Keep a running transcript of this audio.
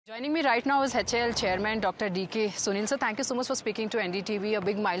Joining me right now is HAL Chairman Dr. DK Sunil. Sir, thank you so much for speaking to NDTV. A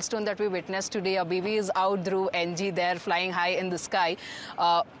big milestone that we witnessed today. A baby is out, Dhruv NG, there flying high in the sky.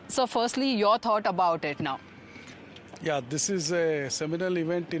 So firstly, your thought about it now. Yeah, this is a seminal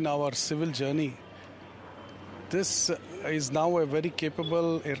event in our civil journey. This is now a very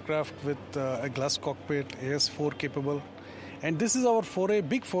capable aircraft with a glass cockpit, AS4 capable. And this is our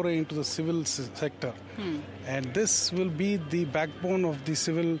big foray into the civil sector. And this will be the backbone of the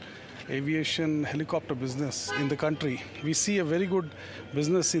civil aviation helicopter business in the country. We see a very good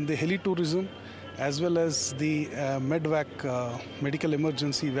business in the heli tourism as well as the medvac, medical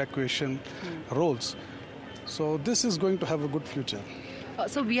emergency evacuation roles. So this is going to have a good future.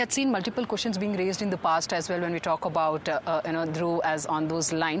 So we had seen multiple questions being raised in the past as well when we talk about Dhruv as on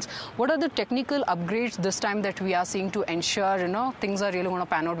those lines. What are the technical upgrades this time that we are seeing to ensure things are really going to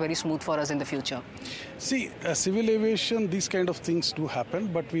pan out very smooth for us in the future? See, civil aviation, these kind of things do happen,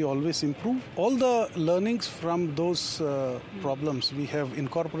 but we always improve. All the learnings from those problems we have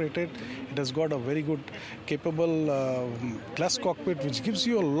incorporated. It has got a very good, capable glass cockpit, which gives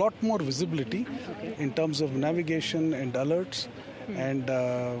you a lot more visibility in terms of navigation and alerts. And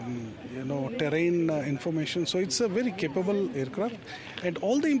terrain information. So it's a very capable aircraft, and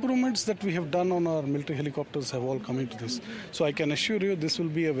all the improvements that we have done on our military helicopters have all come into this. So I can assure you this will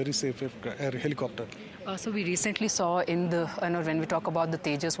be a very safe helicopter. So we recently saw in the when we talk about the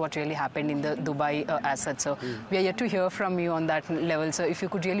Tejas, what really happened in the Dubai asset. So we are yet to hear from you on that level. So if you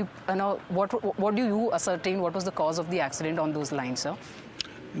could really what do you ascertain? What was the cause of the accident on those lines, sir?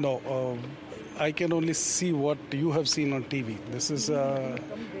 No. I can only see what you have seen on TV. This is,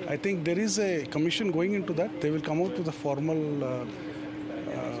 I think there is a commission going into that. They will come out with a formal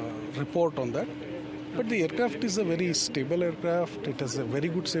report on that. But the aircraft is a very stable aircraft. It has a very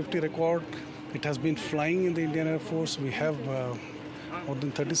good safety record. It has been flying in the Indian Air Force. We have more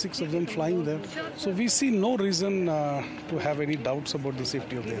than 36 of them flying there. So we see no reason to have any doubts about the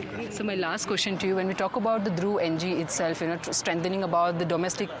safety of the aircraft. So my last question to you, when we talk about the Dhruv NG itself, strengthening about the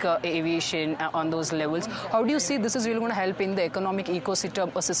domestic aviation on those levels, how do you see this is really going to help in the economic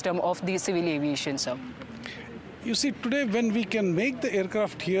ecosystem of the civil aviation, sir? You see, today when we can make the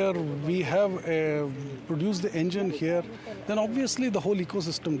aircraft here, we have produced the engine here, then obviously the whole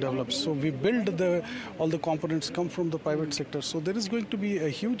ecosystem develops. So we build all the components come from the private sector. So there is going to be a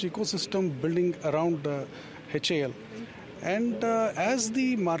huge ecosystem building around HAL. And as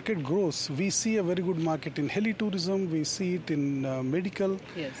the market grows, we see a very good market in heli tourism, we see it in medical,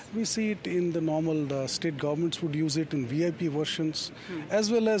 we see it in the normal, state governments would use it in VIP versions, as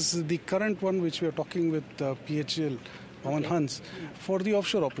well as the current one which we are talking with PHL, Mohan Naidu, for the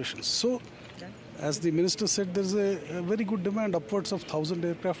offshore operations. So, as the minister said, there's a very good demand, upwards of 1,000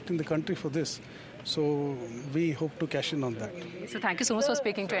 aircraft in the country for this. So we hope to cash in on that. So thank you so much for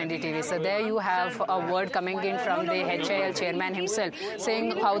speaking to NDTV. So there you have a word coming in from the HAL chairman himself,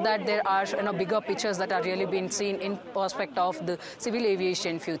 saying how that there are bigger pictures that are really being seen in prospect of the civil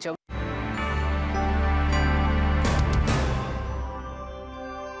aviation future.